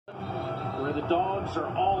where the Dogs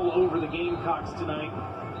are all over the Gamecocks tonight.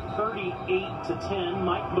 38-10.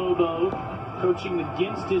 Mike Bobo coaching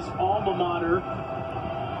against his alma mater.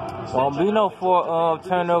 Won't be no 4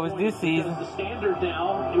 turnovers this season. The standard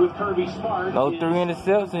now with Kirby Smart. No 3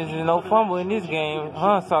 interceptions and no fumble in this game,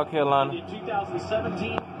 huh, South Carolina? In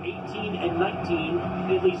 2017, 18, and 19,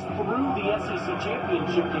 at least through the SEC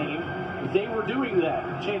championship game, they were doing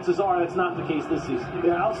that. Chances are that's not the case this season.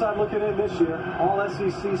 Yeah, outside looking in this year, all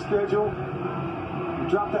SEC schedule. You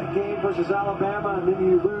drop that game versus Alabama, and then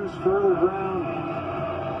you lose further ground.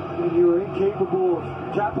 And you are incapable of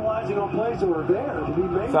capitalizing on plays that were there to be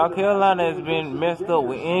made. South Carolina has been messed up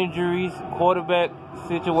with injuries, quarterback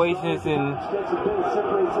situations, and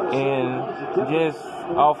just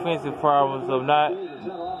offensive problems of not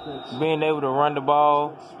being able to run the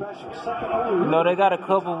ball. You know, they got a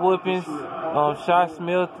couple whoopings. Shot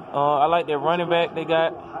Smith, I like their running back they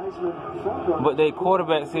got. But their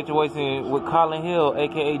quarterback situation with Colin Hill,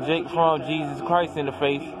 a.k.a. Jake from Jesus Christ in the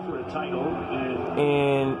face.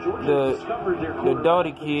 And the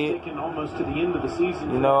Doughty kid, you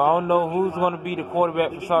know, I don't know who's going to be the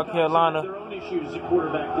quarterback for South Carolina. Their own issues at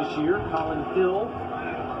quarterback this year. Colin Hill,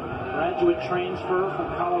 graduate transfer from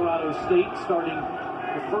Colorado State, starting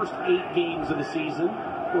the first 8 games of the season.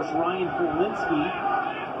 Of course, Ryan Polinsky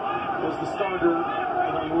was the starter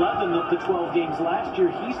in 11 of the 12 games last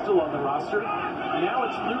year. He's still on the roster. Now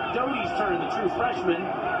it's Luke Doty's turn, the true freshman,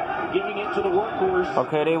 giving it to the workhorse.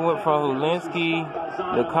 Okay, they went from Hulinski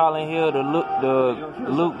to Colin Hill to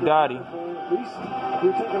Luke Doty. At least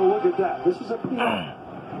you're taking a look at that. This is a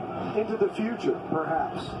peek into the future,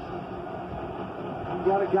 perhaps. You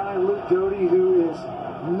got a guy, Luke Doty, who is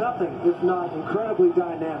nothing if not incredibly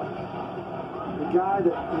dynamic. The guy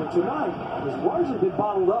that tonight has largely been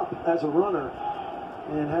bottled up as a runner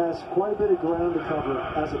and has quite a bit of ground to cover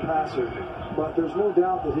as a passer. But there's no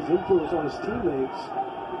doubt that his influence on his teammates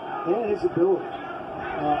and his ability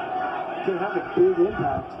can have a big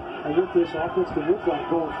impact on what this offense can look like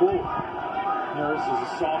going forward. Harris is a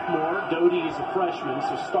sophomore. Doty is a freshman,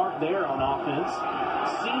 so start there on offense.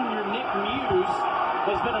 Senior Nick Muse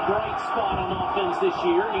has been a bright spot on offense this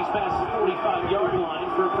year, and he's past the 45-yard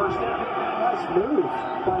line for a first down. Nice move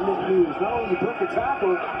by Nick Muse. Not only broke the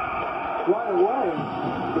tackle right away,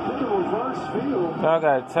 but then the reverse field. Y'all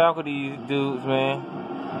gotta tackle these dudes, man.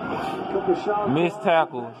 Missed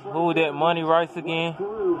tackle. Who was that, Money Rice again?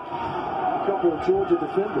 A couple of Georgia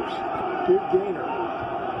defenders. Big gainer.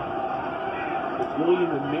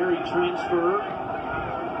 William and Mary transfer. A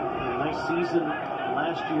nice season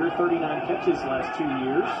last year. 39 catches last 2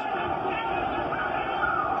 years.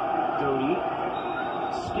 Doty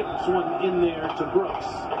skips one in there to Brooks.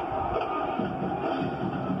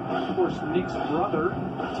 Of course, Nick's brother,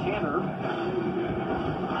 Tanner,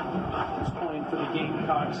 is playing for the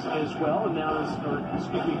Gamecocks as well, and now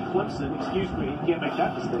Clemson, can't make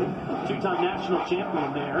that mistake. 2-time national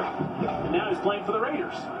champion there, and now he's playing for the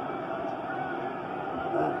Raiders.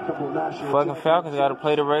 Fucking Falcons got to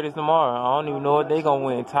play the Raiders tomorrow. I don't even know what they gonna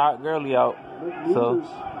win. Todd Gurley out, so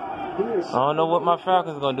I don't know what my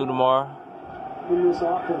Falcons gonna do tomorrow. In this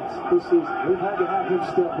offense this season, we've had to have him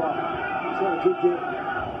step up. He's had a good game.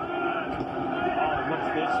 Look,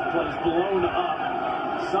 this play's blown up.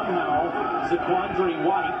 Somehow, Zaquandre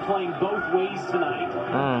White, playing both ways tonight,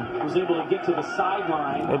 was able to get to the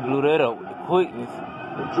sideline. They blew that up with the quickness.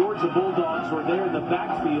 The Georgia Bulldogs were there in the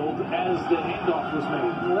backfield as the handoff was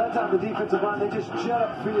made. Well, that time the defensive line, they just jet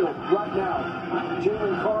up field right now.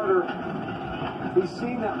 Jalen Carter, he's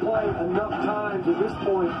seen that play enough times at this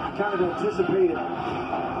point, kind of anticipated.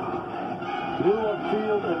 Blew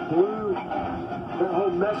upfield and blew that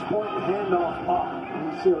whole mesh point and handoff up.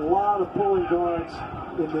 You see a lot of pulling guards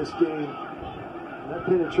in this game. That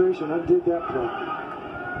penetration undid that play.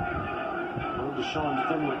 Deshaun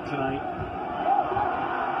Fenwick tonight.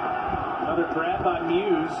 Another grab by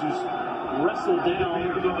Muse, who's wrestled down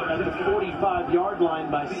at the 45-yard line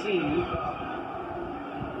by C.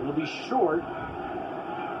 It'll be short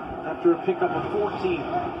after a pickup of 14.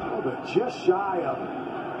 Oh, but just shy of it.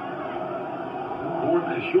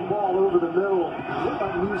 The ball over the middle. Looked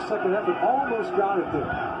like Muse second effort. Almost got it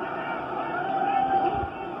there.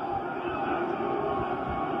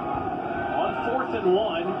 On 4th and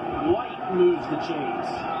 1, White moves the chains.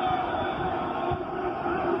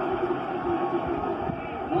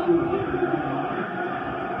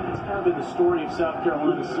 It's kind of been the story of South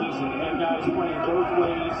Carolina's season. They had guys playing both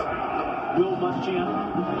ways. Will Muschamp,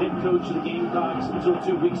 head coach of the Gamecocks, until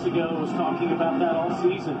 2 weeks ago, was talking about that all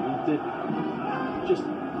season. That just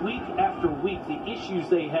week after week, the issues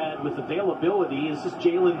they had with availability is just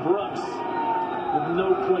Jalen Brooks with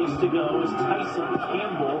no place to go, is Tyson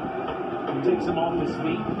Campbell takes him off his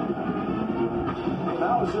feet.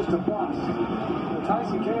 That was just a bust.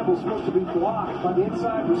 Tyson Campbell's supposed to be blocked by the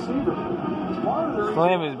inside receiver. It's part of the reason.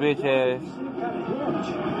 Slam his bitch ass. You see him kind of hinge.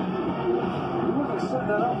 He wasn't setting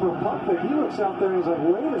that up for a pump fake. He looks out there and he's like,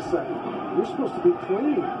 wait a second. You're supposed to be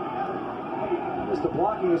clean. Just a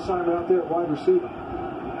blocking assignment out there at wide receiver.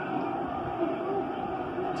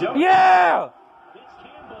 Yeah! It's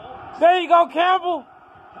Campbell. There you go, Campbell.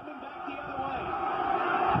 Coming back the other way.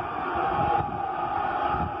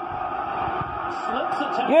 Slips a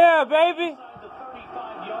tackle. Yeah, baby. Inside the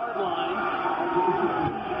 35-yard line.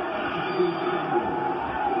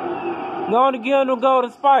 Going to give him the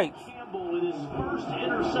golden spikes. Campbell with his first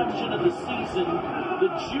interception of the season, the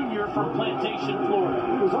junior from Plantation, Florida.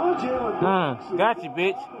 He was on Jalen. Got you,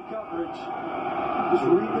 bitch. Coverage. Just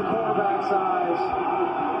read the quarterback's eyes.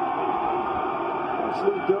 That's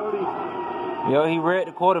Luke Doty. Yo, he read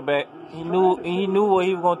the quarterback. He knew what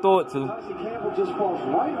he was gonna throw it to. Tyson Campbell just falls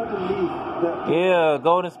right underneath that. Yeah,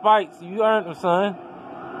 golden spikes. You earned them, son.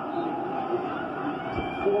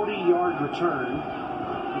 40-yard return.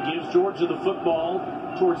 He gives Georgia the football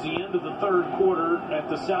towards the end of the third quarter at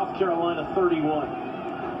the South Carolina 31.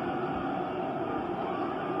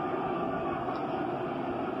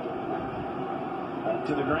 Back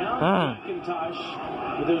to the ground.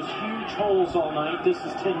 McIntosh with those huge holes all night. This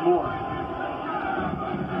is 10 more.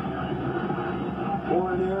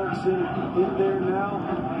 Warren Erickson in there now.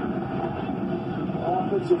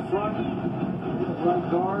 Offensive front.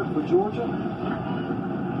 Right guard for Georgia.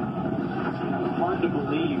 Hard to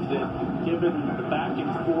believe that, given the back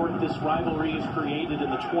and forth this rivalry has created in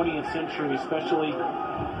the 20th century, especially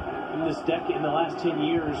in this decade, in the last 10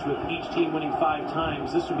 years, with each team winning 5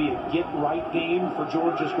 times, this would be a get-right game for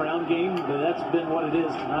Georgia's ground game, but that's been what it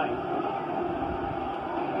is tonight.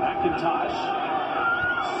 McIntosh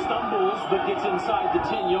stumbles, but gets inside the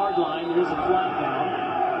 10-yard line. Here's a flag down.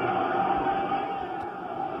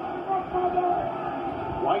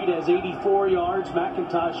 White has 84 yards.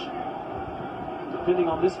 McIntosh, depending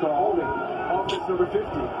on this call, Offense number 50.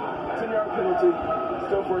 10-yard penalty.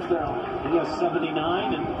 Still first down. he has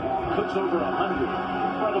 79 and puts over 100.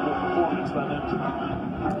 Incredible performance by them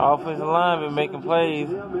tonight. Offensive line been making plays.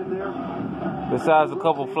 Besides a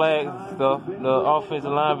couple flags and stuff, the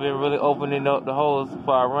offensive line been really opening up the holes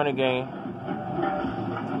for our running game.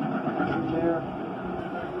 There.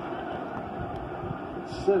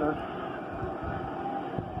 Center.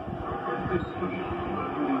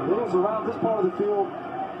 Littles around this part of the field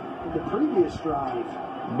in the previous drive.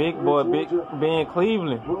 Big boy, Big Ben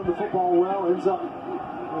Cleveland. Running the football well, ends up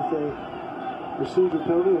with a receiver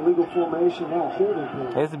penalty, illegal formation, now a holding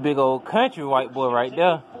penalty. That's a big old country white boy right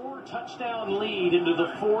there. 4-touchdown lead into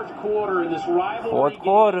the fourth quarter in this rivalry. Fourth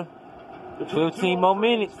quarter. Game. 15 more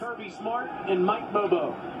minutes. Kirby Smart and Mike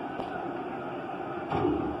Bobo.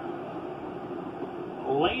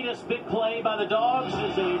 Latest big play by the Dogs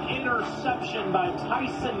is an interception by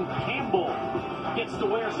Tyson Campbell. Gets to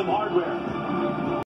wear some hardware.